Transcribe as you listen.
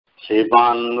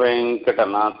श्रीमान्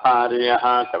वेङ्कटनाथार्यः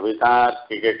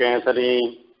कवितार्किककेसरी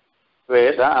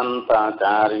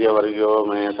वेदान्ताचार्यवर्यो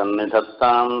मे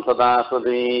सन्निधत्तां सदा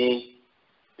हृदि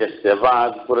यस्य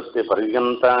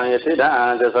वाग्वृत्तिपर्यन्ता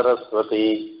यतिराजसरस्वती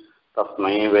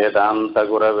तस्मै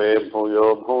वेदान्तगुरवे भूयो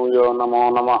भूयो नमो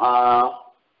नमः।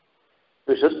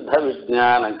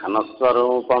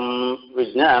 विशुद्धविज्ञानघनस्वरूपं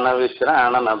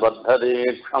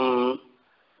विज्ञानविश्राणनबद्धदीक्षं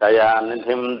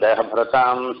दयानिधिं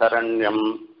देहभृतां शरण्यं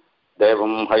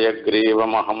देवं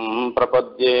हयग्रीवमहं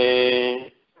प्रपद्ये।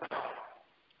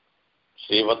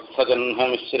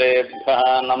 श्रीवत्सजन्ममिश्रेभ्यः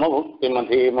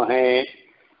नमोक्तिमधीमहे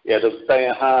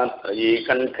यदुक्तयः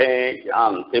त्रयीकण्ठे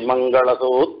यान्ति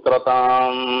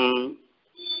मङ्गलसूत्रताम्।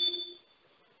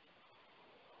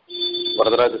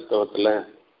 वरदराजस्तवत्तिल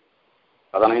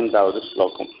 15வது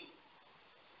श्लोकम्।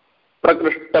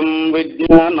 प्रकृष्टं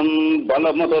विज्ञानं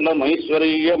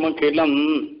बलमतुलमैश्वर्यमखिलं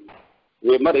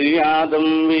विमर्यादं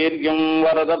वीर्यं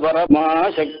वरद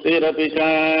परमाशक्तिरपि च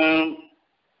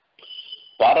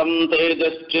परं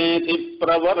तेजश्चेति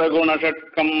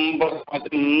प्रवरगुणषट्कं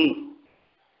बहुमतिं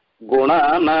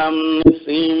गुणानां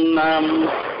निस्सीम्नां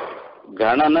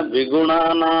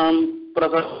गणनविगुणानां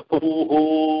प्रसक्तुः।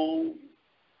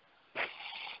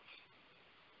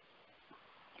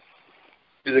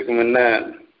 இதுக்கு முன்ன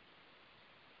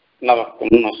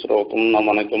நவக்கம் நஸ்ரோகம்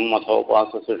நமனிக்கும்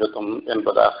மதோபாசிஷுக்கும்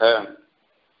என்பதாக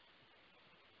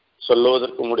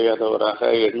சொல்லுவதற்கு முடியாதவராக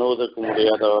எண்ணுவதற்கு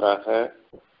முடியாதவராக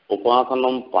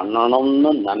உபாசனம்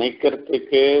பண்ணணும்னு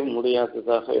நினைக்கிறதுக்கே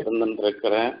முடியாததாக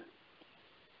இருந்திருக்கிற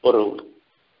ஒரு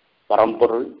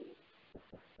பரம்பொருள்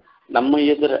நம்ம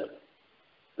எதிர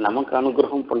நமக்கு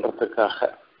அனுகிரகம் பண்றதுக்காக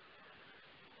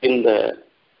இந்த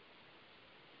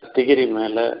திகிரி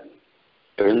மேல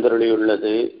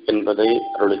எழுந்தருளியுள்ளது என்பதை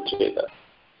அருளி செய்தார்.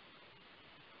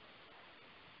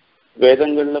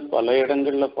 வேதங்கள்ல பல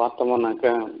இடங்கள்ல பார்த்தோம்னாக்க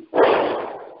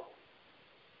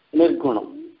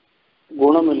நிர்குணம்,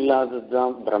 குணம்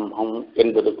இல்லாததுதான் பிரம்மம்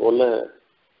என்பது போல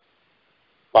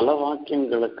பல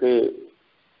வாக்கியங்களுக்கு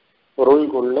பொருள்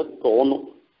கொள்ள தோணும்.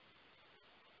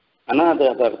 ஆனா அது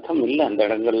அர்த்தம் இல்லை அந்த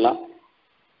இடங்கள்லாம்.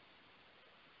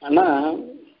 ஆனா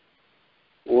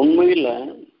உண்மையில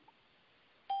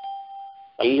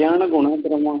கல்யாண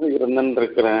குணாத்திரமாக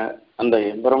இருந்திருக்கிற அந்த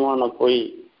எம்பெருமான போய்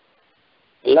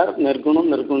எல்லாரும்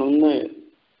நிர்குணம் நிர்குணம்னு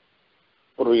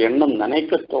ஒரு எண்ணம்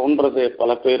நினைக்க தோன்றது பல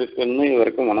பேருக்குன்னு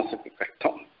இவருக்கு மனசுக்கு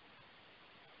கஷ்டம்.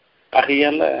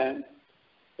 ஆகையால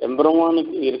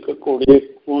எம்பெருமானுக்கு இருக்கக்கூடிய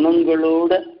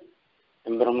குணங்களோட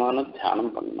எம்பெருமான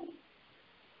தியானம் பண்ணணும்.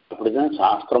 அப்படிதான்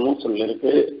சாஸ்திரமும்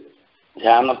சொல்லியிருக்கு,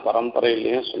 தியான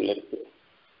பரம்பரையிலையும் சொல்லியிருக்கு.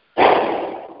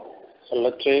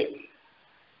 சொல்லச்சே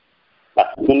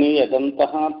தஸ்மினி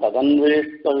யதந்தஹா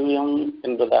ததன்வேஷ்டவ்யம்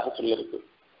என்பதாக சொல்லியிருக்கு.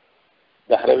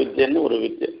 தஹர வித்யன்னு ஒரு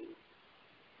வித்யை.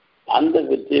 அந்த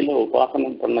வித்தியில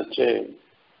உபாசனம் பண்ணச்சு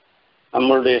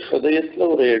நம்மளுடைய ஹிருதயத்துல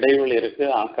ஒரு இடைவெளி இருக்கு,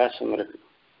 ஆகாசம் இருக்கு,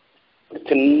 ஒரு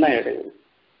சின்ன இடைவெளி.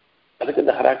 அதுக்கு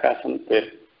தஹராகாசம் பேர்.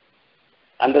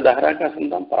 அந்த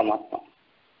தஹராகாசம் தான் பரமாத்மா.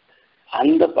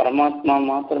 அந்த பரமாத்மா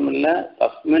மாத்திரமில்ல,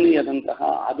 தஸ்மினி யதந்தஹா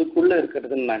அதுக்குள்ள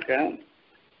இருக்கிறதுனாக்க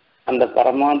அந்த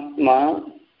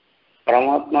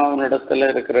பரமாத்மாவினிடத்துல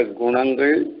இருக்கிற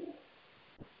குணங்கள்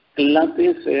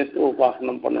எல்லாத்தையும் சேர்த்து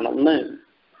உபாசனம் பண்ணணும்னு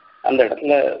அந்த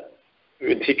இடத்துல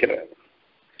விதிக்கிறார்.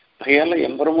 ஆகையால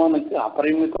எம்பெருமானுக்கு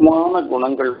அபரிமிதமான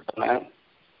குணங்கள் உள்ளன.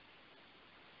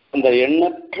 அந்த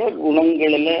எண்ணற்ற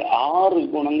குணங்களில 6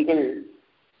 குணங்கள்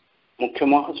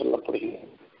முக்கியமாக சொல்லப்படுகிறது.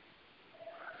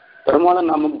 பெருமாளை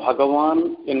நாம பகவான்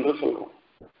என்று சொல்றோம்.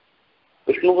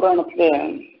 விஷ்ணு புராணத்துல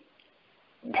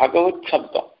பகவத்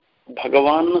சப்தம்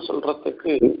பகவான்னு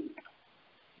சொல்றதுக்கு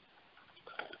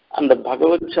அந்த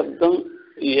பகவத் சப்தம்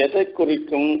எதை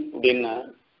குறிக்கும் அப்படின்னா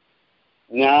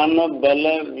ஞான பல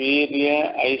வீரிய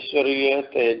ஐஸ்வர்ய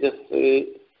தேஜஸ்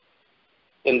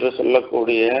என்று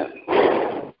சொல்லக்கூடிய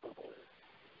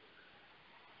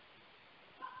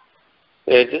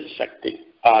தேஜஸ் சக்தி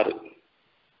 6,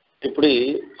 இப்படி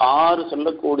 6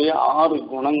 சொல்லக்கூடிய 6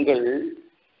 குணங்கள்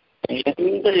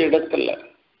எந்த இடத்துல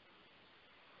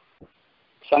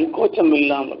சங்கோச்சம்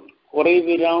இல்லாமல்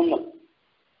குறைவிராமல்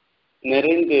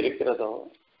நிறைந்து இருக்கிறதோ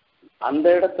அந்த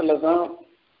இடத்துலதான்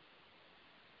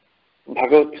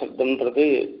பகவத் சப்தம்ன்றது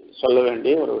சொல்ல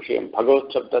வேண்டிய ஒரு விஷயம்.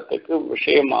 பகவத் சப்தத்துக்கு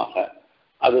விஷயமாக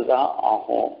அதுதான்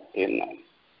ஆகும். என்ன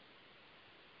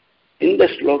இந்த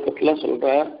ஸ்லோகத்துல சொல்ற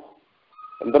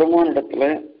பெருமானிடத்துல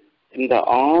இந்த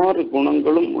 6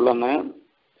 குணங்களும் உள்ளன.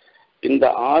 இந்த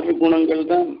 6 குணங்கள்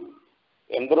தான்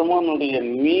எம்பெருமானுடைய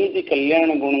மீதி கல்யாண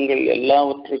குணங்கள்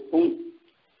எல்லாவற்றுக்கும்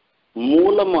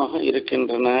மூலமாக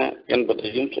இருக்கின்றன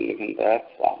என்பதையும் சொல்லுகின்றார்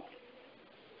சுவாமி.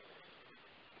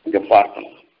 இங்க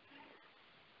பார்க்கணும்,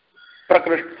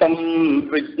 பிரகிருஷ்டம்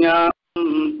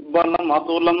விஜ்ஞானம்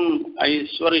வனமதுலம்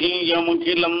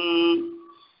ஐஸ்வர்யமுகிலம்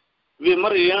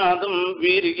விமர்யாதம்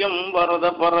வீரியம் வரத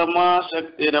பரமா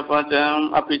சக்திரபஜம்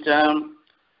அபிச்சம்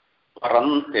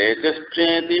பரம்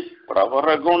தேஜஸ்சேதி பிரவர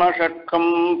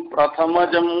குணஷட்கம்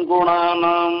பிரதமஜம்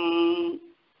குணானாம்.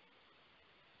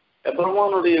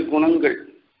 பெருமானுடைய குணங்கள்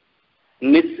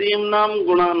நிச்சயம்னாம்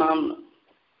குணானாம்,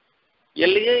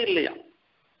 எல்லையே இல்லையா.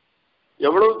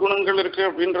 எவ்வளவு குணங்கள் இருக்கு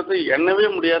அப்படின்றது எண்ணவே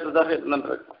முடியாததாக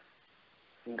இருந்திருக்கு.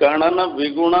 கணன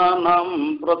விகுணானாம்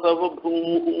பிரதவ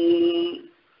பூம்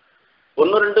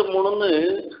 1 2 3ன்னு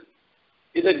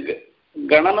இதை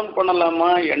கணனம்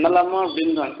பண்ணலாமா எண்ணலாமா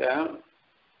அப்படின்னாக்க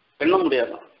எண்ண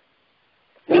முடியாதான்.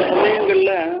 சில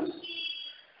சமயங்கள்ல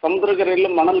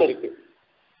சமுத்திரக்கரையில் மணல் இருக்கு.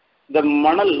 இந்த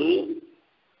மணல்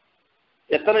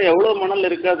எவ்வளவு மணல்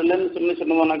இருக்கு அதுலன்னு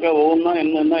சொன்னோம்னாக்கா ஒவ்வொன்றா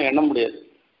என்னன்னா எண்ண முடியாது.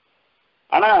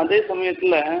 ஆனா அதே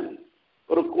சமயத்துல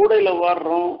ஒரு கூடையில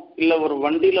வாடுறோம், இல்ல ஒரு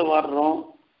வண்டியில வாடுறோம்,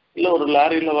 இல்ல ஒரு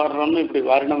லாரியில வாடுறோம்னு இப்படி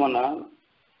வாரினோம்னா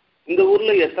இந்த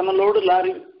ஊர்ல எத்தனை லோடு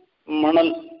லாரி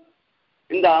மணல்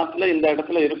இந்த ஆத்துல இந்த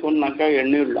இடத்துல இருக்கும்னாக்கா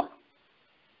எண்ணிடலாம்.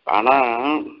 ஆனா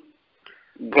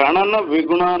கணன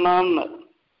விகுணானான்னு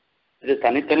இது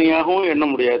தனித்தனியாகவும் எண்ண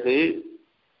முடியாது.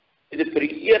 இது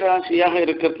பெரிய ராசியாக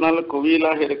இருக்கிறதுனால,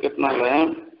 குவியலாக இருக்கிறதுனால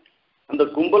அந்த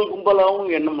கும்பல்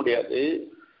கும்பலாகவும் எண்ண முடியாது.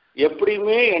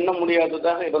 எப்படியுமே எண்ண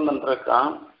முடியாததாக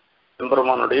இருந்திருக்கான்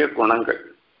எம்பெருமானுடைய குணங்கள்.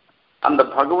 அந்த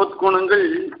பகவத் குணங்கள்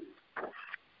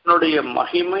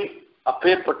மகிமை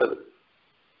அப்பேற்பட்டது.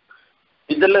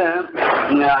 இதுல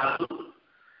ஞானம்,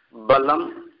 பலம்,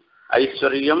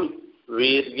 ஐஸ்வர்யம்,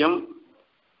 வீரியம்,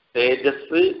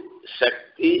 தேஜஸ்,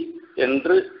 சக்தி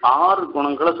என்று 6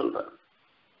 குணங்களை சொல்றார்.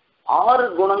 6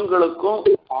 குணங்களுக்கும்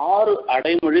 6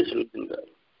 அடைமொழி சொல்கின்றார்.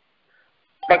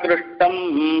 பிரகிருஷ்டம்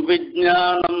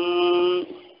விஜ்ஞானம்,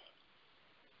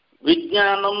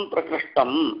 விஜ்ஞானம்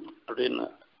பிரகிருஷ்டம் அப்படின்னு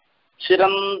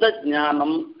சிறந்த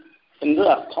ஞானம் என்று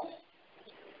அர்த்தம்.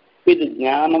 இது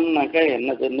ஞானம்னாக்க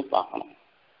என்னதுன்னு பார்க்கணும்.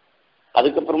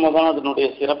 அதுக்கப்புறமா தான் அதனுடைய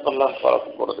சிறப்பெல்லாம்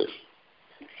பார்க்க போறது.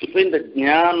 இப்ப இந்த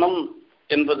ஞானம்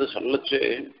என்பது சொல்லச்சு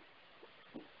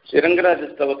ஸ்ரீரங்கராஜ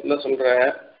ஸ்தவத்துல சொல்ற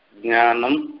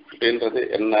ஞானம் அப்படின்றது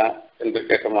என்ன என்று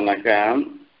கேட்டோம்னாக்க,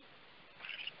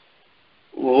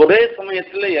 ஒரே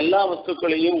சமயத்துல எல்லா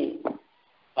வஸ்துக்களையும்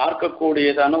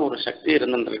பார்க்கக்கூடியதான ஒரு சக்தி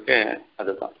இருந்துருக்கு.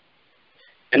 அதுதான்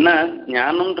என்ன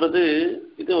ஞானம்ன்றது.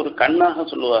 இது ஒரு கண்ணாக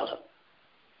சொல்லுவார்கள்.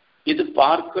 இது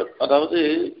பார்க்க, அதாவது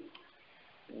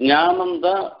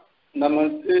ஞானம்தான்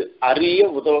நமக்கு அறிய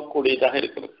உதவக்கூடியதாக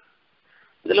இருக்கிறது.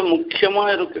 இதுல முக்கியமா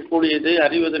இருக்கக்கூடியது,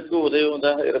 அறிவதற்கு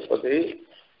உதவுவதாக இருப்பது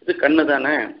இது கண்ணு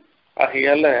தானே.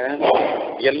 ஆகையால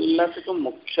எல்லாத்துக்கும்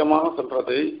முக்கியமாக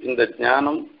சொல்றது இந்த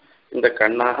ஞானம், இந்த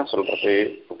கண்ணாக சொல்றது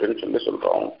அப்படின்னு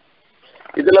சொல்றோம்.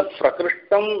 இதுல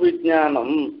பிரகிருஷ்டம்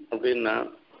விஜ்ஞானம் அப்படின்னா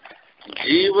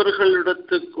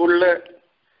ஜீவர்களிடத்துக்குள்ள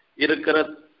இருக்கிற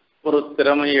ஒரு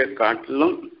திறமையை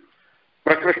காட்டிலும்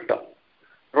பிரகிருஷ்டம்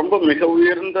ரொம்ப மிக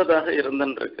உயர்ந்ததாக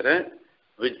இருந்திருக்கிற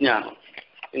விஜ்ஞானம்.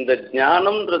 இந்த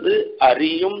ஞானம்ன்றது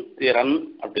அறியும் திறன்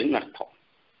அப்படின்னு அர்த்தம்.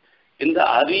 இந்த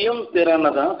அறியும்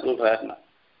திறனை தான் சொல்றாருன்னா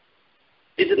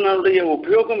இதனுடைய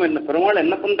உபயோகம் என்ன? பெருமாள்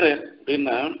என்ன பண்ற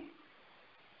அப்படின்னா,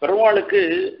 பெருமாளுக்கு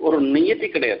ஒரு நியதி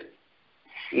கிடையாது.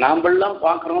 நாமெல்லாம்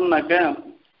பார்க்குறோம்னாக்க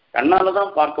கண்ணால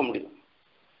தான் பார்க்க முடியும்.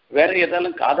 வேற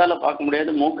எதாலும் காதால பார்க்க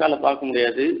முடியாது, மூக்கால பார்க்க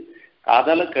முடியாது.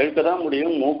 காதால கேட்க தான்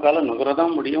முடியும், மூக்கால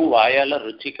நுகரதான் முடியும், வாயால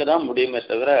ருச்சிக்க தான் முடியுமே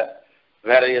தவிர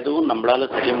வேற எதுவும் நம்மளால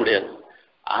செய்ய முடியாது.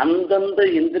 அந்தந்த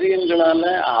இந்திரியங்களால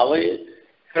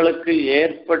அவைகளுக்கு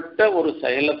ஏற்பட்ட ஒரு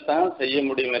செயலைத்தான் செய்ய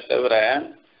முடியுமே தவிர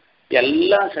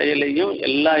எல்லா செயலையும்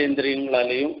எல்லா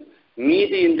இந்திரியங்களாலையும்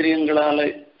மீதி இந்திரியங்களால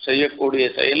செய்யக்கூடிய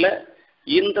செயலை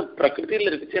இந்த பிரகிருதியில்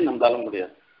இருக்கச்சே நம்மளால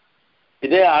முடியாது.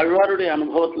 இதே ஆழ்வாருடைய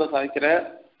அனுபவத்துல சாய்க்கிற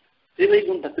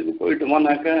ஸ்ரீவைகுண்டத்துக்கு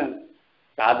போயிட்டோமானாக்க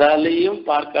காதாலையும்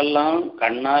பார்க்கலாம்,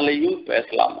 கண்ணாலையும்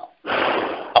பேசலாமா,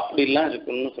 அப்படிலாம்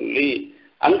இருக்குன்னு சொல்லி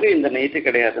அங்க இந்த நெய்தி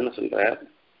கிடையாதுன்னு சொல்ற.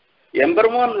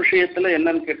 எம்பெருமான் விஷயத்துல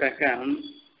என்னன்னு கேட்டாக்க,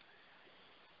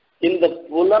 இந்த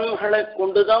புலன்களை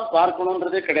கொண்டுதான்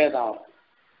பார்க்கணுன்றதே கிடையாது.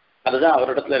 அதுதான்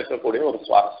அவரிடத்துல இருக்கக்கூடிய ஒரு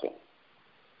சுவாரஸ்யம்.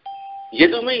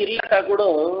 எதுவுமே இல்லாட்டா கூட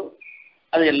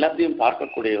அது எல்லாத்தையும்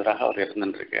பார்க்கக்கூடியவராக அவர்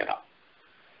இருந்துருக்கிறார்.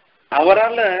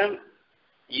 அவரால்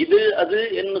இது அது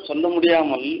என்று சொல்ல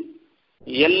முடியாமல்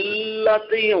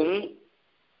எல்லாத்தையும்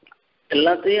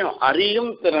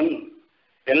அறியும் திறன்,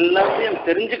 எல்லாத்தையும்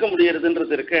தெரிஞ்சுக்க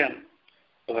முடியறதுன்றது இருக்க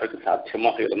அவருக்கு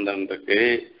சாத்தியமாக இருந்திருக்கு.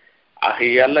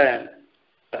 ஆகையால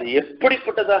அது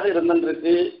எப்படிப்பட்டதாக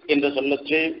இருந்திருக்கு என்று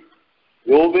சொல்லச்சு,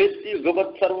 யோவேத்தி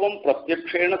யுகவத் சர்வம்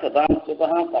பிரத்யக்ஷேண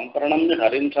சதாசுதா சம்பிரணம்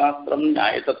ஹரிம் சாஸ்திரம்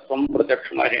நியாயதத்துவம்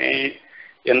பிரத்யக்ஷமகே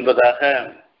என்பதாக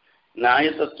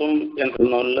நியாயதத்துவம் என்ற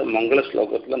நூல்ல மங்கள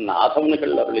ஸ்லோகத்தில்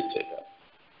நாதவன்கள் அருளி செய்தார்.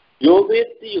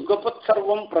 யோகேத்தி யுகபத்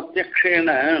சர்வம் பிரத்யக்ஷேன,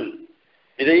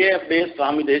 இதையே அப்படியே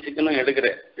சுவாமி தேசிகனும்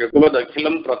எடுக்கிறேன். யுகபத்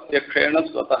அகிலம் பிரத்யக்ஷேன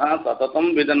ஸ்வதா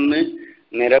சததம் விதன்னு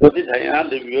நிரவதி தயா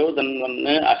திவ்யோ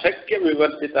தன்வன்னு அசக்கிய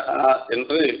விவர்த்திதா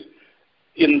என்று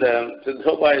இந்த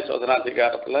சித்தோபாய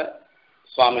சோதனாதிகாரத்துல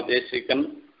சுவாமி தேசிகன்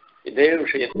இதே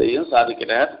விஷயத்தையும்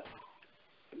சாதிக்கிறார்.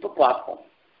 இப்ப பார்ப்போம்,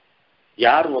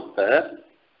 யார் ஒருத்தர்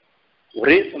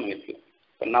ஒரே சமயத்தில்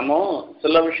இப்ப நம்ம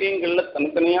சில விஷயங்கள்ல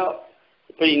தனித்தனியா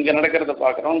இப்ப இங்க நடக்கிறத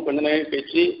பாக்குறோம், கொஞ்ச நேரம்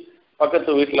கழிச்சு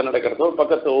பக்கத்து வீட்டுல நடக்கிறதோ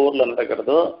பக்கத்து ஊர்ல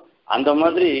நடக்கிறதோ அந்த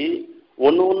மாதிரி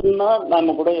ஒண்ணா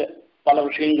நாம கூட பல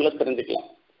விஷயங்களை தெரிஞ்சுக்கலாம்.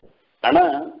 ஆனா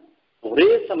ஒரே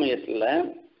சமயத்துல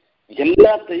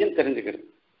எல்லாத்தையும் தெரிஞ்சுக்கிறது,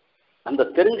 அந்த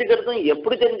தெரிஞ்சுக்கிறதும்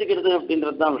எப்படி தெரிஞ்சுக்கிறது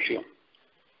அப்படின்றதுதான் விஷயம்.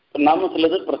 நாம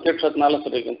சிலது பிரத்யட்சத்தினால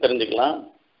தெரிஞ்சுக்கலாம்,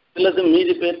 சிலது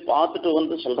மீதி பேர் பார்த்துட்டு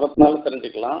வந்து சொல்றதுனால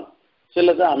தெரிஞ்சுக்கலாம்,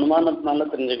 சிலது அனுமானத்தினால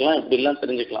தெரிஞ்சுக்கலாம், இப்படிலாம்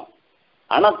தெரிஞ்சுக்கலாம்.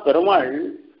 ஆனா பெருமாள்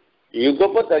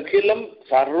யுகபத் அகிலம்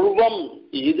சர்வம்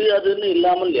இது அதுன்னு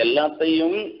இல்லாமல்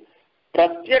எல்லாத்தையும்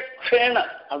பிரத்யக்ஷேன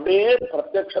அப்படியே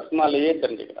பிரத்யக்ஷத்தினாலேயே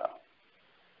தெரிஞ்சுக்கிறார்.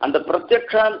 அந்த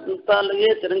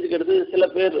பிரத்யக்ஷத்தாலேயே தெரிஞ்சுக்கிறது சில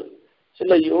பேர்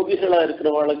சில யோகிகளா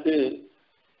இருக்கிறவர்களுக்கு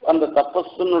அந்த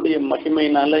தபஸினுடைய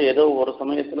மகிமையினால ஏதோ ஒரு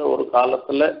சமயத்துல ஒரு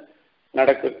காலத்துல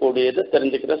நடக்கக்கூடியது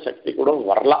தெரிஞ்சுக்கிற சக்தி கூட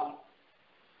வரலாம்.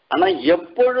 ஆனா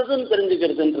எப்பொழுதும்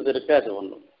தெரிஞ்சுக்கிறதுன்றது இருக்கு, அது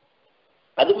ஒண்ணும்.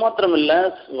 அது மாத்திரமில்ல,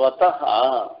 ஸ்வதஹா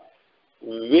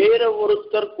வேற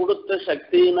ஒருத்தர் கொடுத்த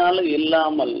சக்தியினால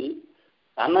இல்லாமல்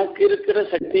தனக்கு இருக்கிற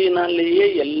சக்தியினாலேயே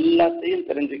எல்லாத்தையும்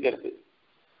தெரிஞ்சுக்கிறது.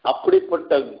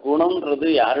 அப்படிப்பட்ட குணம்ன்றது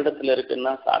யாரிடத்துல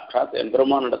இருக்குன்னா சாட்சாத்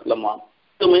எம்பெருமான் இடத்துல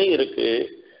மட்டுமே இருக்கு.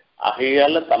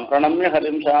 ஆகையால தம்பிரணம்ய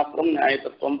ஹரிம் சாஸ்திரம்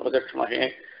நியாயதத்துவம் பிரதட்சமகே,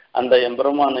 அந்த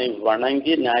எம்பெருமானை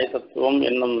வணங்கி நியாயதத்துவம்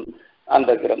என்னும்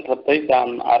அந்த கிரந்தத்தை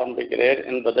தான் ஆரம்பிக்கிறேன்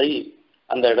என்பதை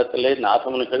அந்த இடத்திலே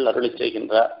நாதமுனிகள் அருளி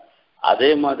செய்கின்றார்.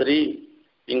 அதே மாதிரி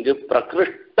இங்கு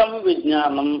பிரகிருஷ்டம்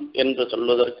விஞ்ஞானம் என்று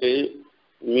சொல்வதற்கு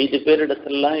மீதி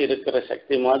பேரிடத்திலாம் இருக்கிற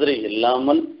சக்தி மாதிரி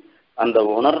இல்லாமல் அந்த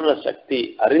உணர்ற சக்தி,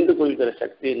 அறிந்து கொள்கிற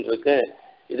சக்தி இருக்கு,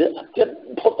 இது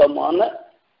அத்தியுதமான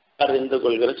அறிந்து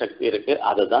கொள்கிற சக்தி இருக்கு.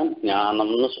 அதுதான்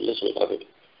ஞானம்னு சொல்றது.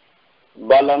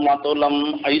 பலம் அதுலம்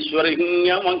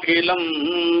ஐஸ்வர்யம் அகிலம்.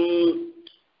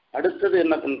 அடுத்தது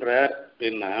என்ன பண்ற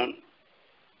அப்படின்னா,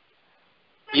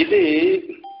 இது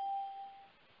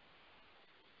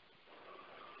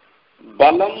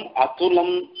பலம்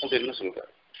அதுலம் அப்படின்னு சொல்ற.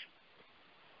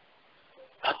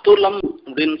 அதுலம்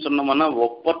அப்படின்னு சொன்னோம்னா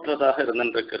ஒப்பற்றதாக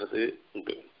இருந்திருக்கிறது.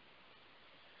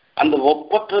 அந்த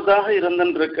ஒப்பற்றதாக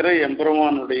இருந்திருக்கிற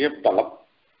எம்பெருமானுடைய பலம்,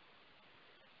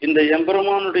 இந்த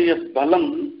எம்பெருமானுடைய பலம்,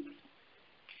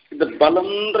 இந்த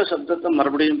பலம்ன்ற சப்தத்தை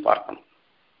மறுபடியும் பார்க்கணும்.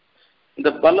 இந்த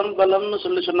பலம் பலம்னு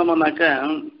சொன்னோம்னாக்க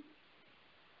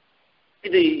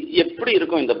இது எப்படி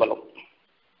இருக்கும் இந்த பலம்?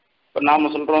 இப்ப நாம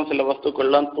சொல்றோம் சில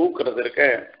வஸ்துக்கள்லாம் தூக்குறது இருக்க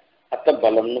அத்த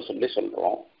பலம்னு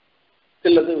சொல்றோம்,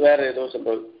 சிலது வேற ஏதோ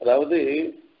சொல்றது. அதாவது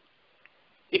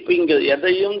இப்ப இங்க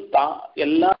எதையும்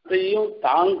எல்லாத்தையும்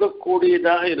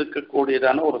தாங்கக்கூடியதாக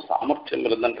இருக்கக்கூடியதான ஒரு சாமர்த்தியம்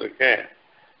இருந்துருக்க,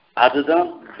 அதுதான்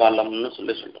பலம்னு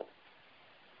சொல்றோம்.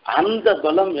 அந்த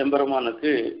பலம்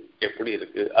எம்பெருமானுக்கு எப்படி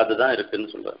இருக்கு? அதுதான்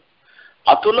இருக்குன்னு சொல்றாரு.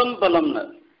 அதுலம் பலம்னு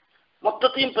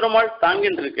மொத்தத்தையும் பெருமாள்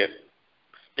தாங்கின்னு இருக்கார்.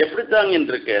 எப்படி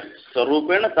தாங்கின்னு இருக்கார்?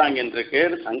 ஸ்வரூபேன தாங்கின்னு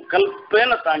இருக்கார்,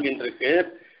 சங்கல்பேன தாங்கின்னு இருக்கார்,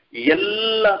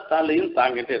 எல்லாத்தாலையும்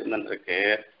தாங்கிட்டு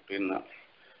இருந்துருக்கார் அப்படின்னா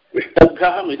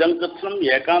விஷ்டக்காக மிதங்கத்னம்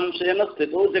ஏகாம்சேன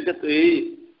ஸ்திதோ ஜெகத்து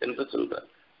என்று சொல்றார்.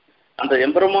 அந்த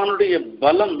எம்பெருமானுடைய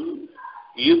பலம்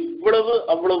இவ்வளவு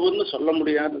அவ்வளவுன்னு சொல்ல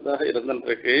முடியாததாக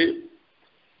இருந்துருக்கு.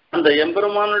 அந்த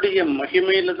எம்பெருமானுடைய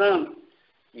மகிமையில தான்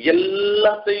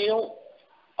எல்லாத்தையும்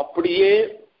அப்படியே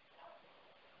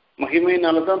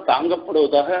மகிமையினால்தான்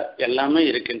தாங்கப்படுவதாக எல்லாமே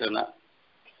இருக்கின்றன.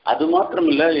 அது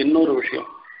மாத்திரமில்ல, இன்னொரு விஷயம்,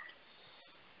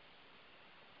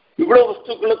 இவ்வளவு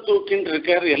வஸ்துக்களை தூக்கின்னு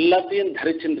இருக்கார், எல்லாத்தையும்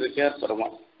தரிச்சுட்டு இருக்கார்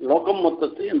பெருமாள், லோகம்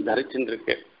மொத்தத்தையும் தரிச்சுட்டு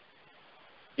இருக்கார்.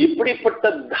 இப்படிப்பட்ட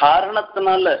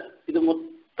தாரணத்தினால இது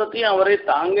மொத்தத்தையும் அவரே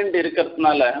தாங்கிட்டு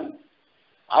இருக்கிறதுனால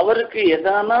அவருக்கு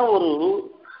எதானா ஒரு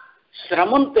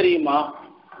சிரமம் தெரியுமா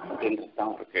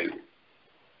அப்படின்றதுதான் ஒரு கேள்வி.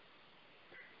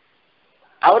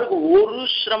 அவருக்கு ஒரு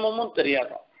சிரமமும்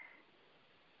தெரியாதான்.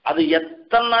 அது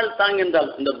எத்தனை நாள் தாங்கின்றால்,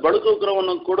 இந்த பளு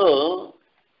தூக்குறவனுக்கு கூட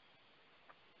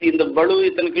இந்த பளு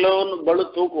இத்தனை கிலோன்னு பளு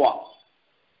தூக்குவான்.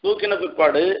 தூக்கின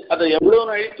பிற்பாடு அதை எவ்வளவு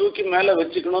நாளை தூக்கி மேல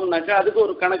வச்சுக்கணும்னாக்கா அதுக்கு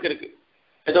ஒரு கணக்கு இருக்கு.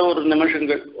 ஏதோ ஒரு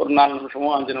நிமிஷங்கள், ஒரு 4 நிமிஷமோ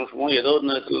 5 நிமிஷமோ ஏதோ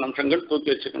ஒரு சில நிமிஷங்கள் தூக்கி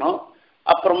வச்சுக்கணும்.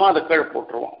 அப்புறமா அதை கீழே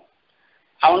போட்டுருவான்.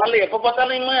 அவனால எப்ப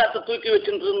பார்த்தாலுமே அதை தூக்கி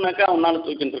வச்சுருந்தாக்கா அவனால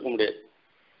தூக்கிட்டு இருக்க முடியாது.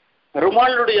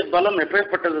 பெருமாளுடைய பலம்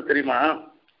எப்பேற்பட்டது தெரியுமா?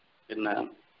 என்ன,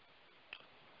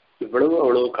 இவ்வளவு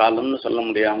அவ்வளவு காலம்னு சொல்ல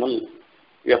முடியாமல்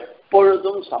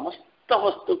எப்பொழுதும் சமஸ்த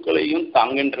வஸ்துக்களையும்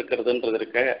தாங்கின்றிருக்கிறதுன்றது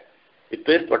இருக்க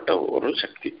இப்பேற்பட்ட ஒரு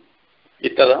சக்தி.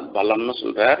 இத்ததான் பலம்னு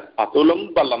சொல்றார். அதுலம்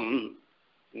பலம்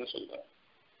சொல்றார்.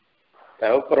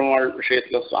 தேவப்பெருமாள்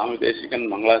விஷயத்துல சுவாமி தேசிகன்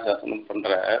மங்களாசாசனம் பண்ற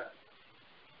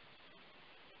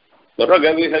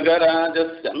ரகவிஹகராஜ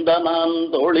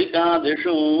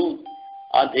சந்தனாந்தோளிகாதிஷு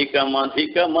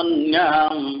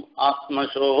அதிகமதிகமன்யாம்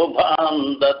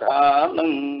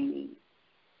ஆத்மசோபாந்ததானம்.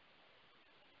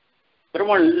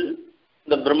 பெருமாள்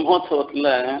இந்த பிரம்மோத்சவத்துல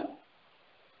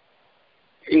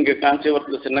இங்க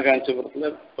காஞ்சிபுரத்துல, சின்ன காஞ்சிபுரத்துல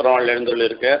பெருமாள் எழுந்தருள்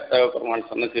இருக்க, தேவப்பெருமாள்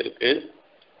சன்னதி இருக்கு.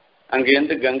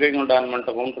 அங்கேருந்து கங்கை கொண்டான்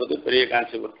மண்டபம்ன்றது பெரிய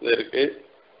காஞ்சிபுரத்துல இருக்கு.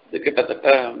 இது கிட்டத்தட்ட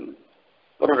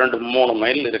ஒரு 2-3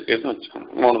 மைல் இருக்குன்னு வச்சுக்கோங்க.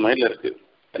 3 மைல் இருக்கு.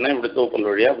 ஏன்னா இப்படி தூக்கல்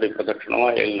வழியா அப்படி பிரதட்சணமா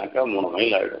ஏழுனாக்கா 3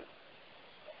 மைல் ஆயிடும்.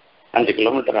 5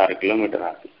 கிலோமீட்டர் 6 கிலோமீட்டர்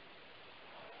ஆகும்.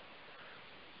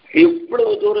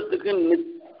 இவ்வளவு தூரத்துக்கு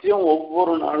நித்தியம்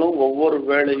ஒவ்வொரு நாளும் ஒவ்வொரு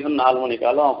வேளையும் 4 மணி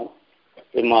காலம் ஆகும்.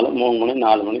 பெரும்பாலும் 3 மணி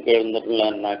 4 மணிக்கு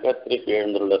எழுந்துடலான்னாக்கா திருப்பி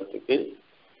எழுந்துள்ளதுக்கு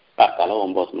காத்தால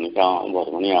 9 மணி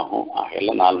ஆகும்.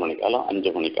 எல்லாம் 4 மணி காலம் 5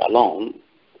 மணி காலம்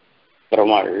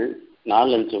பெருமாள்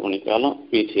 4-5 மணி காலம்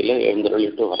வீச்சியில்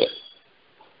எழுந்தருளிட்டு வர.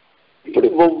 இப்படி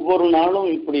ஒவ்வொரு நாளும்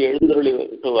இப்படி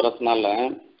எழுந்தருளிட்டு வரதுனால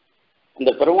அந்த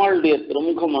பெருமாளுடைய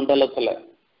திருமுக மண்டலத்துல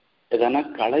எதனா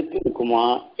களைப்பு இருக்குமா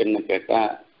என்ன கேட்டா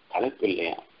களைப்பு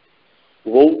இல்லையா.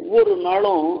 ஒவ்வொரு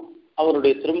நாளும்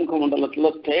அவருடைய திருமுக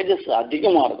மண்டலத்துல தேஜஸ்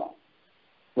அதிகமா இருக்கும்.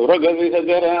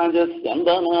 உரகவிகராஜ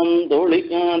சந்தனம்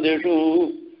தோழிகாதிஷு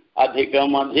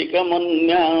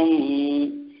அதிகமன்யாம்.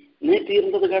 நேற்று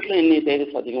இருந்தது காட்டிலும் இன்னைக்கு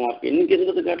தேஜஸ் அதிகமா இருக்கு. இன்னைக்கு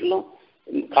இருந்தது காட்டிலும்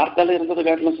கார்த்தால இருந்தது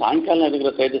காட்டிலும் சாயங்காலம்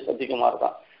இருக்கிற தேஜஸ் அதிகமா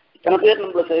இருக்கான். இத்தனை பேர்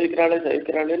நம்மளை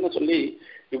சேவிக்கிறாளேன்னு சொல்லி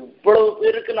இவ்வளவு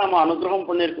பேருக்கு நாம அனுகிரகம்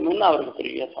பண்ணியிருக்கணும்னு அவருக்கு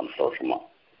பெரிய சந்தோஷமா.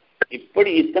 இப்படி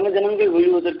இத்தனை ஜனங்கள்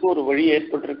விழுவதற்கு ஒரு வழி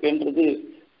ஏற்பட்டிருக்குன்றது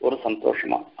ஒரு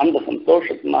சந்தோஷமா. அந்த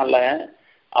சந்தோஷத்தினால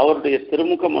அவருடைய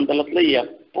திருமுக மண்டலத்துல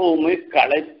எப்பவுமே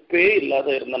களைப்பே இல்லாத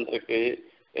இருந்துருக்கு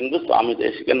என்று சுவாமி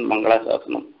தேசிகன்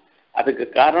மங்களாசாசனம். அதுக்கு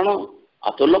காரணம்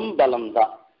அதுலம் பலம்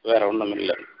தான், வேற ஒண்ணும்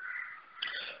இல்லை.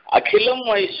 அகிலம்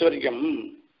ஐஸ்வர்யம்.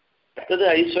 அடுத்தது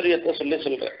ஐஸ்வர்யத்தை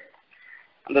சொல்ற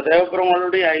அந்த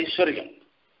தேவப்பெருமாளுடைய ஐஸ்வர்யம்.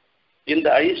 இந்த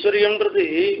ஐஸ்வர்யம்ன்றது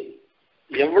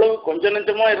எவ்வளவு கொஞ்ச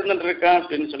நெஞ்சமா இருந்துட்டு இருக்கா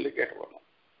அப்படின்னு சொல்லி கேட்கணும்.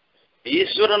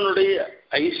 ஈஸ்வரனுடைய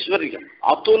ஐஸ்வர்யம்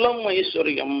அதுலம்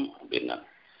ஐஸ்வர்யம் அப்படின்னா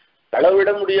அளவிட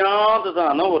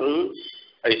முடியாததான ஒரு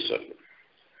ஐஸ்வர்யம்.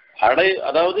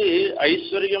 அதாவது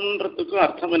ஐஸ்வர்யம்ன்றதுக்கும்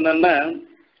அர்த்தம் என்னன்னா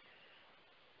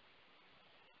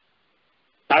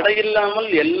தடையில்லாமல்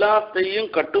எல்லாத்தையும்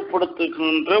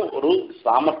கட்டுப்படுத்துகின்ற ஒரு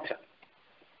சாமர்த்தியம்.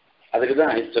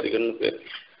 அதுக்குதான் ஐஸ்வர்யம்னு பேர்.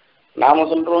 நாம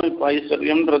சொல்றோம் இப்ப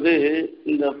ஐஸ்வர்யம்ன்றது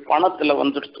இந்த பணத்துல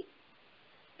வந்துடுது.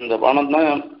 இந்த பணம் தான்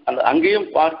அந்த அங்கேயும்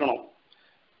பார்க்கணும்.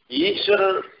 ஈஸ்வர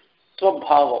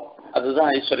ஸ்வபாவம்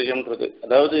அதுதான் ஐஸ்வர்யம்ன்றது.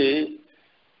 அதாவது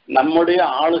நம்முடைய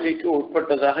ஆளுகைக்கு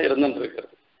உட்பட்டதாக இருந்துட்டு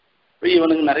இருக்கிறது. இப்போ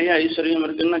இவனுக்கு நிறைய ஐஸ்வர்யம்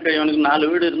இருக்குன்னாக்கா, இவனுக்கு 4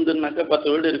 வீடு இருந்துன்னாக்கா 10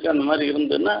 வீடு இருக்கு அந்த மாதிரி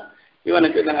இருந்துன்னா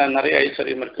இவனுக்கு நிறைய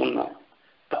ஐஸ்வர்யம் இருக்குன்னா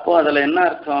அப்போ அதுல என்ன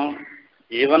அர்த்தம்?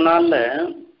 இவனால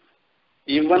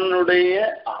இவனுடைய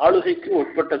ஆளுகைக்கு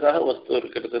உட்பட்டதாக வஸ்து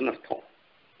இருக்கிறதுன்னு அர்த்தம்.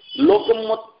 லோகம்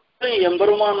மொத்தம்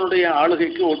எம்பெருமானுடைய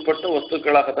ஆளுகைக்கு உட்பட்ட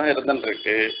வஸ்துக்களாக தான்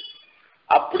இருந்துருக்கு.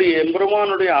 அப்படி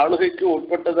எம்பெருமானுடைய ஆளுகைக்கு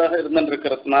உட்பட்டதாக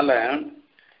இருந்துருக்கிறதுனால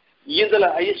இதுல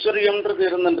ஐஸ்வர்யம்ன்றது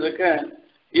இருந்துருக்க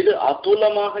இது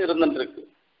அதுலமாக இருந்துருக்கு.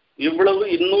 இவ்வளவு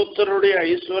இன்னொருத்தருடைய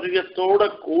ஐஸ்வர்யத்தோட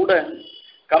கூட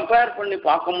கம்பேர் பண்ணி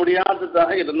பார்க்க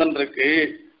முடியாததாக இருந்துருக்கு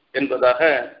என்பதாக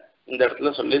இந்த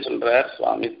இடத்துல சொல்றார்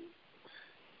சுவாமி.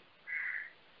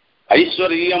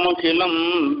 ஐஸ்வர்யமகிலம்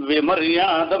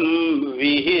விமர்யாதம்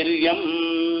வீரியம்.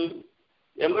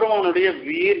 எம்பெருமானுடைய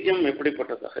வீரியம்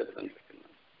எப்படிப்பட்டதாக இருந்திருக்கு?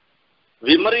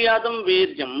 விமர்யாதம்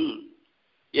வீரியம்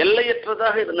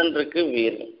எல்லையற்றதாக இருந்திருக்கு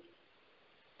வீரியம்.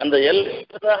 அந்த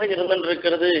எல்லையற்றதாக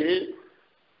இருந்திருக்கிறது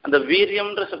அந்த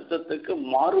வீரியம்ன்ற சப்தத்துக்கு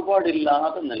மாறுபாடு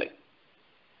இல்லாத நிலை.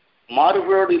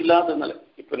 மாறுபாடு இல்லாத நிலை.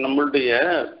 இப்ப நம்மளுடைய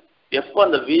எப்ப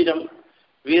அந்த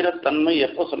வீரத்தன்மை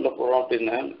எப்ப சொல்ல போறோம்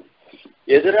அப்படின்னா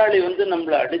எதிராளி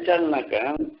நம்மளை அடிச்சாள்னாக்க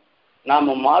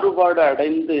நாம மாறுபாடு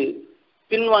அடைந்து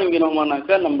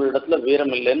பின்வாங்கினோமானாக்கா நம்மளிடத்துல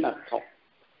வீரம் இல்லைன்னு அர்த்தம்.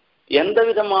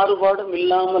 எந்தவித மாறுபாடும்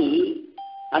இல்லாமல்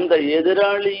அந்த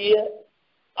எதிராளிய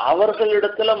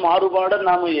அவர்களிடத்துல மாறுபாடை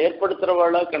நாம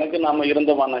ஏற்படுத்துறவாளா கணக்கு நாம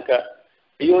இருந்தோமானாக்கா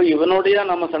ஐயோ இவனுடைய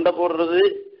நாம சண்டை போடுறது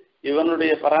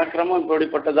இவனுடைய பராக்கிரமம்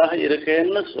இப்படிப்பட்டதாக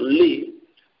இருக்கேன்னு சொல்லி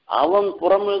அவன்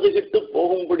புறமெதுகிட்டு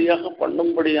போகும்படியாக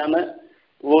பண்ணும்படியான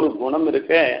ஒரு குணம்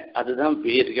இருக்க அதுதான்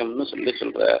வீரியம்னு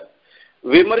சொல்ற.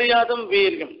 விமரியாதம்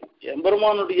வீரியம்.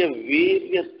 எம்பெருமானுடைய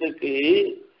வீரியத்துக்கு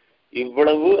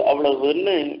இவ்வளவு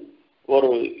அவ்வளவுன்னு ஒரு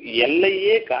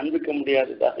எல்லையே காண்பிக்க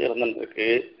முடியாததாக இருந்துருக்கு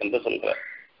என்று சொல்ற.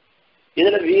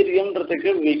 இதுல வீரியம்ன்றதுக்கு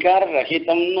விகார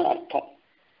ரஹிதம்னு அர்த்தம்.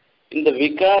 இந்த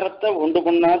விகாரத்தை உண்டு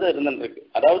பண்ணாத இருந்துருக்கு,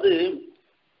 அதாவது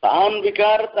தான்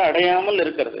விகாரத்தை அடையாமல்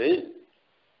இருக்கிறது.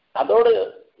 அதோட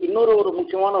இன்னொரு ஒரு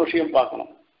முக்கியமான விஷயம்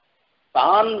பார்க்கணும்.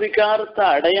 தான் விகாரத்தை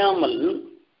அடையாமல்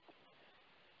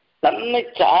தன்னை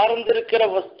சார்ந்திருக்கிற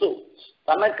வஸ்து,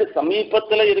 தனக்கு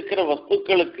சமீபத்தில் இருக்கிற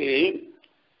வஸ்துக்களுக்கு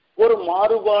ஒரு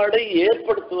மாறுபாடை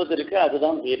ஏற்படுத்துவதற்கு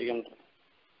அதுதான் வீரியம்.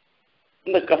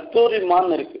 இந்த கஸ்தூரி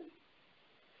மான் இருக்கு.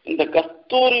 இந்த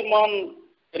கஸ்தூரி மான்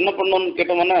என்ன பண்ணணும்னு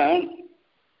கேட்டோம்னா,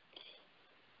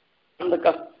 அந்த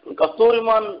கஸ்தூரி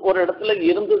மான் ஒரு இடத்துல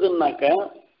இருந்ததுன்னாக்க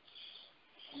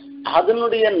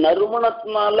அதனுடைய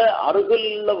நறுமணத்தினால அருகில்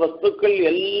உள்ள வஸ்துக்கள்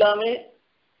எல்லாமே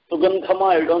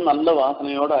சுகந்தமாயிடும், நல்ல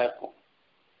வாசனையோட இருக்கும்.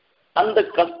 அந்த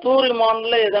கஸ்தூரி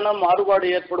மான்ல எதனா மாறுபாடு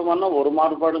ஏற்படுமான்னா ஒரு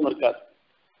மாறுபாடும் இருக்காது,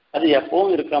 அது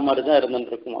எப்பவும் இருக்க மாதிரிதான்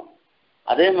இருந்துட்டு இருக்குமா.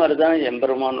 அதே மாதிரிதான்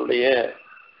எம்பெருமானுடைய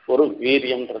ஒரு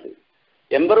வீரியம்ன்றது.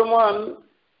 எம்பெருமான்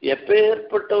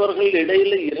எப்பேற்பட்டவர்கள்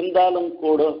இடையில இருந்தாலும்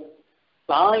கூட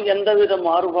தான் எந்தவித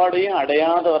மாறுபாடையும்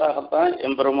அடையாதவராகத்தான்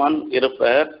எம்பெருமான்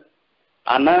இருப்பார்.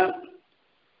 ஆனா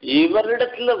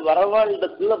இவரிடத்துல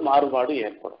வரவாளிடத்துல மாறுபாடு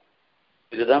ஏற்படும்.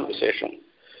 இதுதான் விசேஷம்.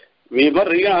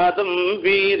 விமர்யாதம்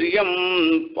வீரியம்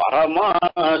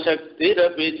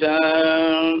பரமாசக்திரபிச்ச.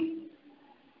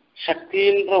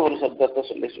 சக்தின்ற ஒரு சப்தத்தை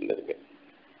சொல்லியிருக்கு.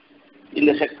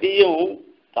 இந்த சக்தியும்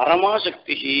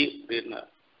பரமாசக்தி அப்படின்னா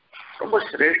ரொம்ப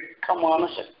சிரேஷ்டமான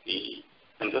சக்தி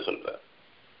என்று சொல்ற.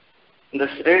 இந்த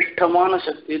சிரேஷ்டமான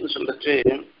சக்தின்னு சொல்லச்சு,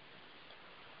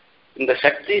 இந்த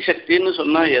சக்தின்னு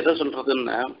சொன்னா எதை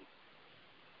சொல்றதுன்னா,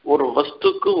 ஒரு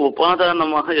வஸ்துக்கு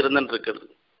உபாதானமாக இருந்துட்டு இருக்கிறது,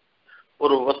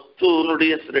 ஒரு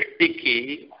வஸ்துனுடைய சிருஷ்டிக்கு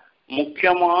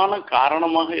முக்கியமான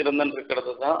காரணமாக இருந்துட்டு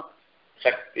இருக்கிறது தான்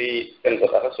சக்தி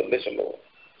என்பதாக சொல்லுவோம்.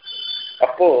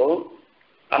 அப்போ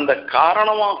அந்த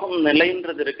காரணமாகும்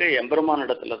நிலைன்றது இருக்க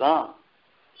எம்பெருமானிடத்துல தான்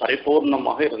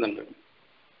பரிபூர்ணமாக இருந்துட்டு.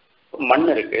 மண்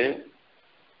இருக்கு,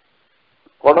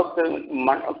 குடத்து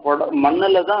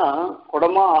மண்ணில் தான்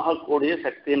குடமா ஆகக்கூடிய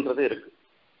சக்தின்றது இருக்கு.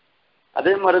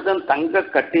 அதே மாதிரிதான் தங்க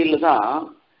கட்டியில தான்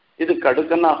இது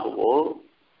கடுக்கனாகவோ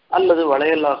அல்லது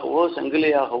வளையலாகவோ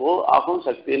செங்கிலியாகவோ ஆகும்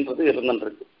சக்தின்றது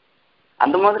இருந்துருக்கு.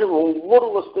 அந்த மாதிரி ஒவ்வொரு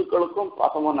வஸ்துக்களுக்கும்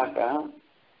பார்த்தோம்னாக்கா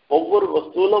ஒவ்வொரு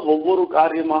வஸ்துல ஒவ்வொரு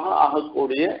காரியமாக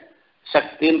ஆகக்கூடிய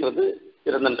சக்தின்றது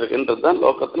இருந்துருக்குன்றது தான்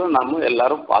லோகத்துல நாம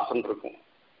எல்லாரும் பார்த்துட்டு இருக்கோம்.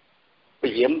 இப்ப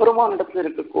எம்பெருமான் இடத்துல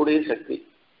இருக்கக்கூடிய சக்தி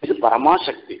இது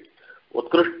பரமாசக்தி,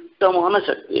 உத்கிருஷ்டமான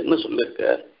சக்தின்னு சொல்லியிருக்க.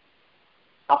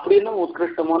 அப்படின்னா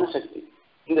உத்கிருஷ்டமான சக்தி,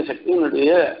 இந்த சக்தியினுடைய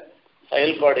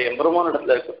செயல்பாடு எம்பெருமான்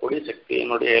இடத்துல இருக்கக்கூடிய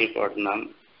சக்தியினுடைய செயல்பாடுனா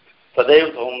சதைவ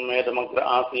சௌமேதமக்ர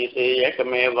ஆசீதே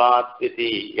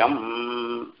ஏகமேவாத்விதீயம்.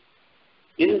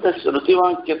 இந்த ஸ்ருதி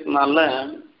வாக்கியத்தினால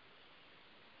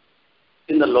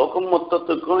இந்த லோகம்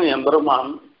மொத்தத்துக்கும்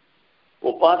எம்பெருமான்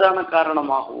உபாதான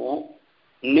காரணமாகவும்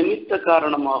நிமித்த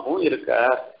காரணமாகவும்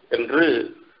இருக்கார் என்று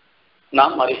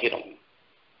நாம் அறிகிறோம்.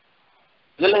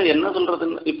 இதுல என்ன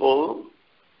சொல்றதுன்னு, இப்போ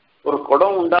ஒரு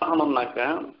குடம் உண்டாகணும்னாக்க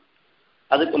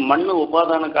அதுக்கு மண்ணு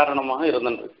உபாதான காரணமாக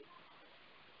இருந்துருக்கு.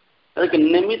 அதுக்கு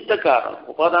நிமித்த காரணம்,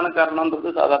 உபாதான காரணம்ன்றது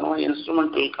சாதாரணமாக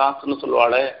இன்ஸ்ட்ருமெண்டல் காசுன்னு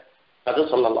சொல்லுவாளே அதை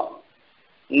சொல்லலாம்.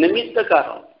 நிமித்த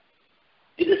காரணம்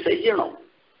இது செய்யணும்,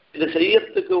 இது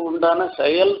செய்யறதுக்கு உண்டான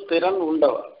செயல்திறன்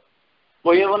உண்டவர்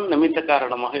புயவன் நிமித்த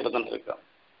காரணமாக இருந்துருக்கான்.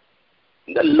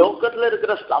 இந்த லோகத்துல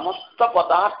இருக்கிற சமஸ்த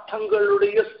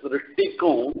பதார்த்தங்களுடைய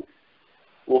சிருஷ்டிக்கும்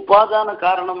உபாதான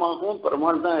காரணமாகவும்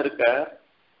பெருமாள் தான் இருக்க,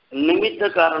 நிமித்த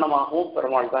காரணமாகவும்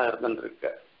பெருமாள் தான் இருந்துருக்க.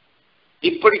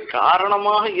 இப்படி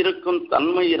காரணமாக இருக்கும்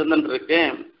தன்மை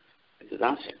இருந்துருக்கேன்,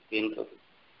 இதுதான் சக்தின்றது.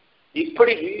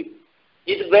 இப்படி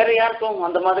இது வேற யாருக்கும்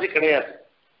அந்த மாதிரி கிடையாது.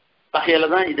 வகையில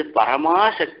தான் இது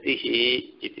பரமாசக்தி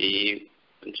இது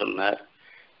சொன்னார்.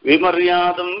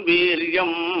 விமர்யாதம்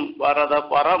வீரியம் வரத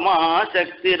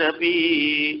பரமாசக்திரபி.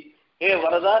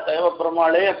 வரதா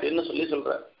தேவப்பெருமாளே அப்படின்னு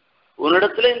சொல்ற.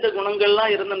 உன்னிடத்துல இந்த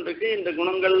குணங்கள்லாம் இருந்துருக்கு, இந்த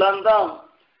குணங்கள்லாம் தான்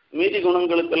மீதி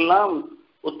குணங்களுக்கெல்லாம்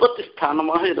உற்பத்தி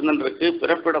ஸ்தானமாக இருந்துருக்கு,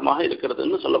 பிறப்பிடமாக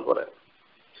இருக்கிறதுன்னு சொல்ல போற.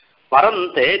 பரம்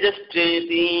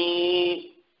தேஜஸ்சேதி.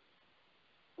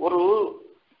 ஒரு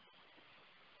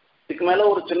இதுக்கு மேல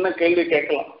ஒரு சின்ன கேள்வி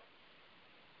கேட்கலாம்.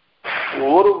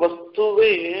 ஒரு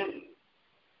வஸ்துவே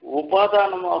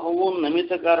உபாதானமாகவும்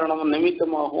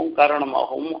நிமித்தமாகவும்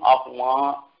காரணமாகவும் ஆகுமா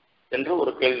என்று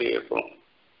ஒரு கேள்வி ஏற்படும்.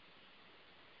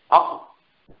 ஆகும்.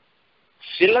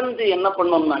 சிலந்தி என்ன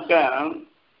பண்ணோம்னாக்க,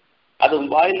 அது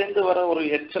வாயிலிருந்து வர ஒரு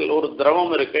எச்சல், ஒரு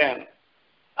திரவம் இருக்க,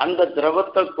 அந்த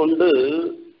திரவத்தை கொண்டு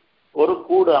ஒரு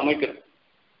கூடு அமைக்கிறது.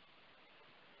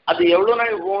 அது எவ்வளவு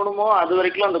நாள் போகணுமோ அது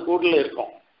வரைக்கும் அந்த கூடுல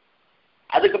இருக்கும்.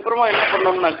 அதுக்கப்புறமா என்ன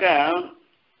பண்ணோம்னாக்கா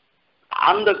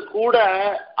அந்த கூடை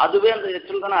அதுவே அந்த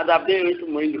எச்சல் தானே அதை அப்படியே இழுத்து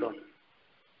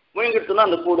முழுங்கிடுச்சுன்னா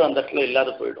அந்த கூடு அந்த இடத்துல இல்லாத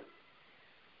போயிடும்.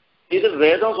 இது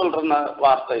வேதம் சொல்ற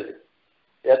வார்த்தை. இது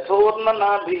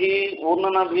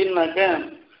ஊர்ணனாபின்னாக்க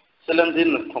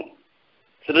சிலந்தின்னு அர்த்தம்.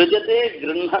 சிருஜதே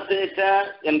கிருண்ணதேச்ச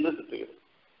என்று திட்டுகிறது.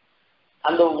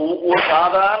 அந்த ஒரு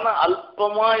சாதாரண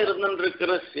அல்பமா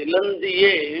இருந்துருக்கிற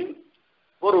சிலந்தியே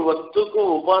ஒரு வஸ்துக்கு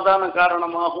உபாதான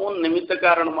காரணமாகவும் நிமித்த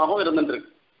காரணமாகவும்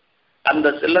இருந்துருக்கு. அந்த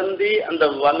சிலந்தி அந்த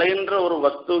வலைன்ற ஒரு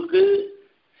வஸ்துக்கு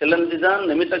சிலந்தி தான்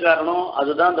நிமித்த காரணம்,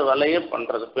 அதுதான் அந்த வலையை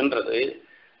பின்றது.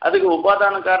 அதுக்கு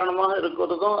உபாதான காரணமாக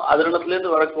இருக்கிறதும்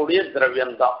அதனிடத்துலேருந்து வரக்கூடிய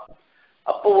திரவியம்தான்.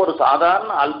 அப்போ ஒரு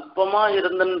சாதாரண அல்பமா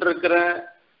இருந்துருக்கிற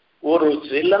ஒரு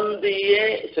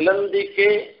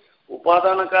சிலந்திக்கே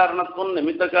உபாதான காரணத்துவம்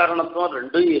நிமித்த காரணத்துவம்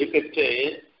ரெண்டும் இருக்கச்சு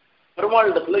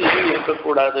பெருமாளிடத்துல இது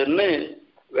இருக்கக்கூடாதுன்னு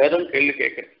வேதம் கேள்வி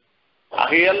கேட்குறேன்.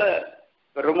 ஆகையால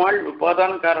பெருமாள்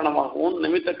உபாதான காரணமாகவும்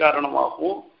நிமித்த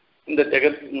காரணமாகவும் இந்த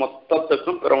ஜெகத்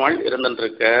மொத்தத்துக்கும் பெருமாள்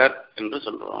இருந்திருக்கார் என்று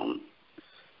சொல்றோம்.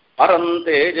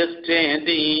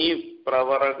 பரந்தேஜஸ்சேதி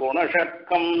பிரவர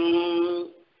குணஷட்கம்.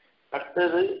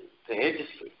 அடுத்தது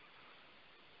தேஜஸ்.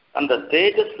 அந்த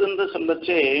தேஜஸ் என்று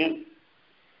சொல்லச்சே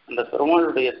அந்த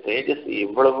பெருமாளுடைய தேஜஸ்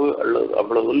இவ்வளவு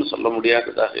அவ்வளவுன்னு சொல்ல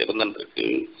முடியாததாக இருந்திருக்கு.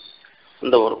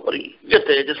 அந்த ஒரு பெரிய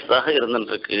தேஜஸாக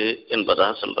இருந்திருக்கு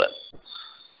என்பதாக சொல்ற.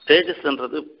 தேஜஸ்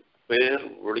என்றது பேர்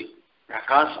ஒளி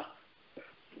பிரகாசம்.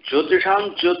 ஜோதிஷாம்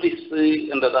ஜோதிஷ்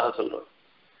என்றதாக சொல்றோம்.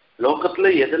 லோகத்துல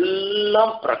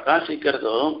எதெல்லாம்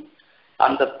பிரகாசிக்கிறதோ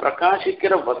அந்த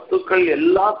பிரகாசிக்கிற வஸ்துக்கள்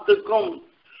எல்லாத்துக்கும்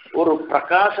ஒரு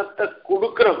பிரகாசத்தை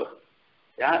கொடுக்கிறவர்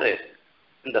யாரு?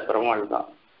 இந்த பெருமாள் தான்.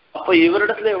 அப்ப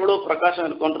இவரிடத்துல எவ்வளவு பிரகாசம்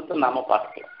இருக்குன்றத நாம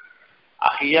பார்க்கலாம்.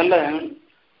 ஆகையால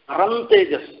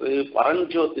பரந்தேஜஸ்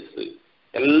பரஞ்சோதிஷ்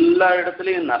எல்லா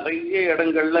இடத்துலயும் நிறைய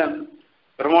இடங்கள்ல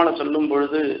பெருமாளை சொல்லும்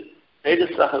பொழுது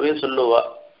தேஜஸாகவே சொல்லுவா.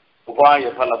 உபாய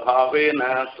பலபாவேன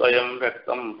ஸ்வயம்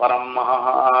வியக்தம் பரம்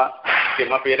மகா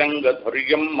கிமபிரங்க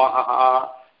துரியம் மகா.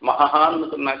 மகான்னு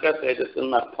சொன்னாக்கா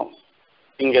தேஜஸ்ன்னு அர்த்தம்.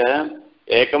 இங்க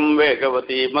ஏகம்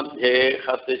வேகவதி மத்தியே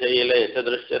ஹஸ்திசைலே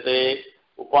திருஷ்யதே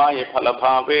உபாய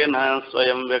பலபாவேன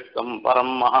ஸ்வயம் வியக்தம்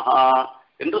பரம் மகா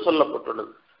என்று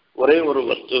சொல்லப்பட்டுள்ளது. ஒரே ஒரு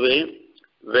வஸ்துவே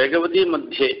வேகவதி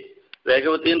மத்தியே.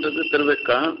 வேகவதின்றது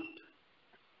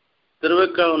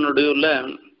திருவேக்காவினுடைய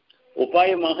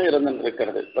உபாயமாக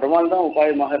இருந்திருக்கிறது. பெருமாள் தான்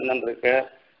உபாயமாக இருந்திருக்க.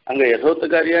 அங்க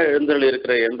யசோத்துக்காரியா எழுந்தருள்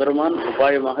இருக்கிற எம்பெருமான்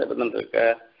உபாயமாக இருந்திருக்க.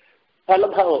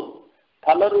 பலபாவம்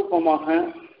பல ரூபமாக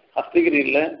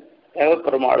அஸ்திகிரியில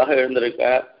தேவப்பெருமாளாக எழுந்திருக்க.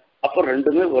 அப்போ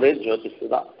ரெண்டுமே ஒரே ஜோதிஷு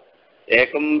தான்.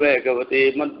 ஏகம் வேகவதி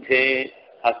மத்தியே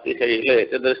ஹஸ்திசைலே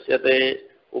திருஷ்யதே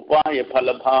உபாய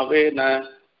பலபாவேன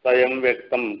ஸ்வயம்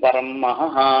வியக்தம் பரம்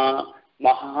மகா.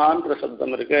 மகான்ற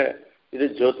சப்தம் இருக்க, இது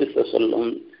ஜோதிஷ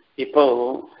சொல்லும். இப்போ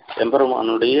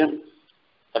எம்பெருமானுடைய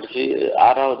கடைசி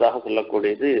ஆறாவதாக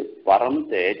சொல்லக்கூடியது பரம்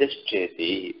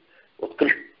தேஜஸ்சேதி,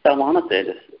 உத்கிருஷ்டமான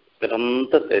தேஜஸ்,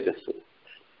 சிறந்த தேஜஸ்.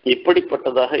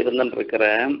 இப்படிப்பட்டதாக இருந்திருக்கிற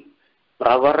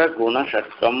பிரவர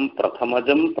குணஷட்கம்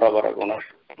பிரதமஜம் பிரவர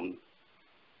குணஷட்கம்.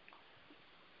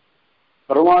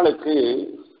 பெருமாளுக்கு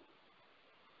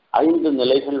 5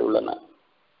 நிலைகள் உள்ளன.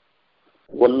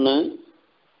 ஒன்று,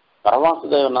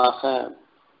 பரவாசுதேவனாக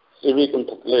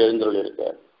ஸ்ரீவைகுண்டத்தில்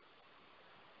எழுந்தருளியிருக்கார்.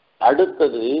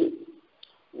 அடுத்தது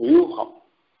வியூகம்.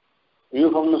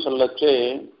 வியூகம்னு சொல்லச்சே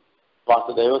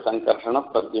வாசுதேவ சங்கர்ஷண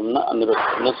பிரத்யும்ன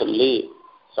அனிருத்தம்னு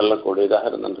சொல்லக்கூடியதாக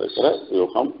இருந்திருக்கிற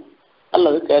வியூகம்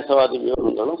அல்லது கேசவாதி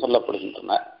வியூகங்களும்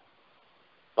சொல்லப்படுகின்றன.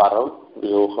 பரம்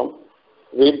வியூகம்.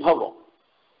 விபவம்.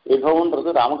 விபவம்ன்றது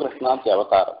ராமகிருஷ்ணாத்தி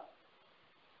அவதாரம்.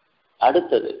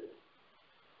 அடுத்தது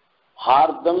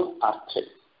ஹார்தம் அர்ச்சை.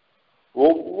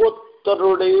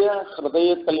 ஒவ்வொருத்தருடைய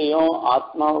ஹிருதயத்திலையும்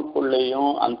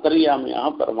ஆத்மாவுக்குள்ளேயும் அந்தர்யாமியாக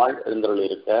பெருமாள்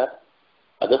எழுந்தருளியிருக்க,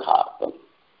 அது ஹார்தம்.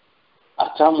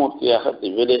 அர்ச்சாமூர்த்தியாக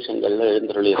திவ்ய தேசங்கள்ல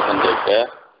எழுந்தருளியிருக்க,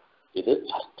 இது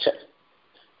அர்ச்சை.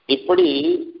 இப்படி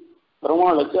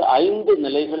பெருமாளுக்கு 5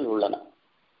 நிலைகள் உள்ளன.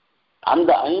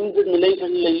 அந்த 5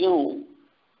 நிலைகள்லையும்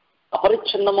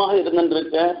அபரிச்சின்னமாக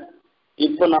இருந்திருக்க.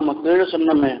 இப்ப நம்ம கீழே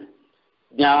சொன்னோமே,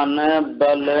 ஞான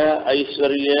பல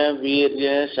ஐஸ்வர்ய வீரிய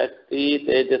சக்தி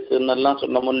தேஜஸ்ன்னெல்லாம்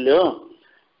சொன்னோம் இல்லையோ,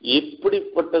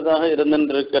 இப்படிப்பட்டதாக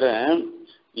இருந்திருக்கிற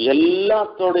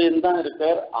எல்லாத்தோடையும் தான்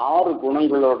இருக்கார். 6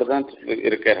 குணங்களோட தான்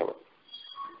இருக்கார் அவர்.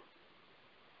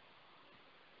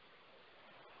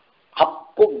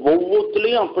 அப்போ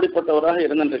ஒவ்வொருத்திலையும் அப்படிப்பட்டவராக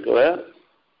இருந்திருக்கவர்.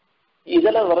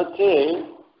 இதுல வரைச்சு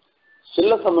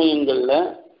சில சமயங்கள்ல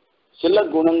சில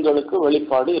குணங்களுக்கு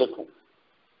வெளிப்பாடு இருக்கும்,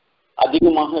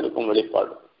 அதிகமாக இருக்கும்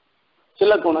வெளிப்பாடு.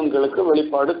 சில குணங்களுக்கு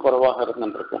வெளிப்பாடு குறைவாக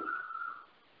இருந்திருக்கும்.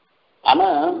 ஆனா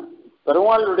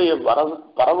பெருமாளுடைய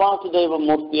பரவாசுதேவ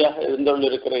மூர்த்தியாக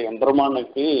எழுந்தொள்ளிருக்கிற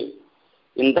எம்பெருமானுக்கு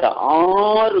இந்த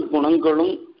 6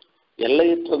 குணங்களும்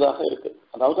எல்லையற்றதாக இருக்கு.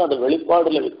 அதாவது அது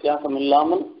வெளிப்பாடுல வித்தியாசம்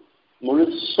இல்லாமல்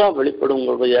முழுசா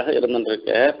வெளிப்படும்படியாக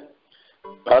இருந்துருக்க.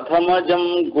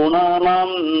 பிரதமஜம்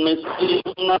குணானாம்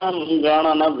நிச்சயம்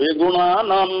கணன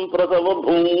விகுணானாம் பிரசவ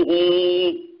பூ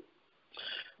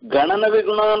கணன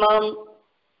விகுணானாம்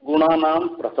குணானாம்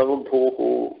பிரசவ பூ.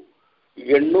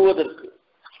 எண்ணுவதற்கு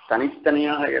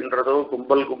தனித்தனியாக என்றதோ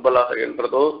கும்பல் கும்பலாக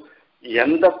என்றதோ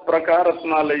எந்த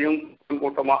பிரகாரத்தினாலையும்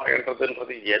கூட்டமாக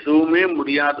என்றதுன்றது எதுவுமே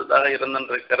முடியாததாக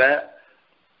இருந்திருக்கிற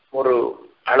ஒரு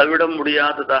அளவிட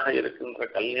முடியாததாக இருக்கின்ற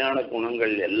கல்யாண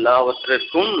குணங்கள்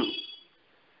எல்லாவற்றிற்கும்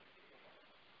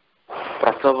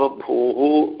பிரசவ பூஹு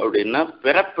அப்படின்னா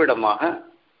பிறப்பிடமாக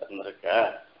இருந்திருக்க.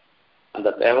 அந்த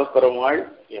தேவப்பெருமாள்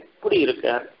எப்படி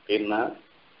இருக்கார் அப்படின்னா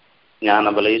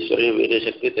ஞானபல ஈஸ்வரிய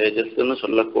வீரசக்தி தேஜஸ்ன்னு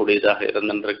சொல்லக்கூடியதாக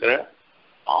இருந்திருக்கிற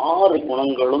 6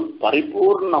 குணங்களும்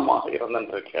பரிபூர்ணமாக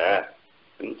இருந்திருக்க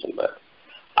சொல்றார்.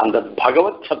 அந்த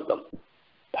பகவத் சப்தம்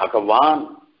பகவான்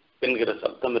என்கிற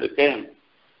சப்தம் இருக்கே,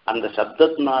 அந்த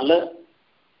சப்தத்தினால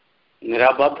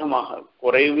நிராபாதமாக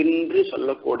குறைவின்றி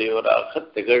சொல்லக்கூடியவராக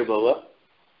திகழ்பவர்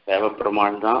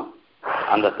தேவப்பெருமாள் தான்.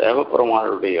 அந்த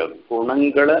தேவப்பெருமாளுடைய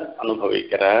குணங்களை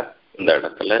அனுபவிக்கிற இந்த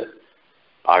இடத்துல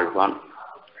ஆழ்வான்.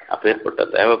 அப்பேற்பட்ட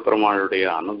தேவப்பெருமாளுடைய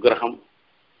அனுகிரகம்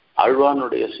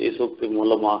ஆழ்வானுடைய ஸ்ரீசூக்தி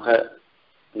மூலமாக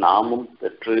நாமும்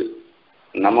பெற்று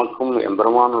நமக்கும்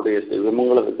எம்பெருமானுடைய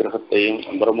திவ்யமங்கல விக்கிரகத்தையும்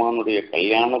எம்பெருமானுடைய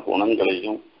கல்யாண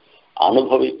குணங்களையும்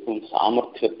அனுபவிக்கும்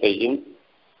சாமர்த்தியத்தையும்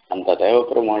அந்த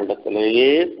தேவப்பெருமாளிடத்திலேயே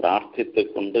பிரார்த்தித்து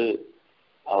கொண்டு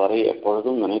அவரை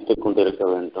எப்பொழுதும் நினைத்து கொண்டிருக்க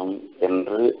வேண்டும்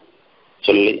என்று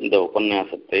சொல்லி இந்த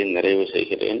உபன்யாசத்தை நிறைவு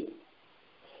செய்கிறேன்.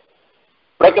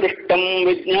 பிரகிருஷ்டம்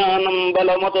விஜானம்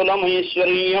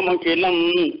பலமதுலமைஸ்வர்யமகிலம்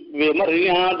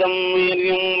விமர்யாதம்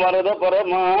வீரியம் வரத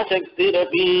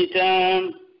பரமாசக்திரபீச்ச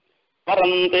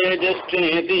பரம்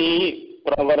தேஜஸ்வேதி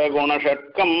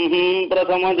பிரவரகுணஷட்கம்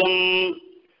பிரதமஜம்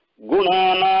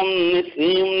குணானாம்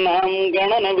நிஸ்ஸீம்னாம்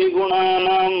கணன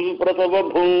விகுணானாம்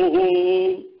பிரசவபூஹு.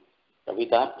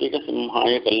 கவிதார்க்கிக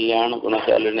சிம்ஹாய கல்யாண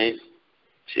குணசாலினே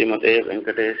ஸ்ரீமதே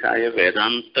வெங்கடேசாய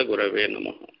வேதாந்த குரவே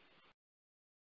நமः.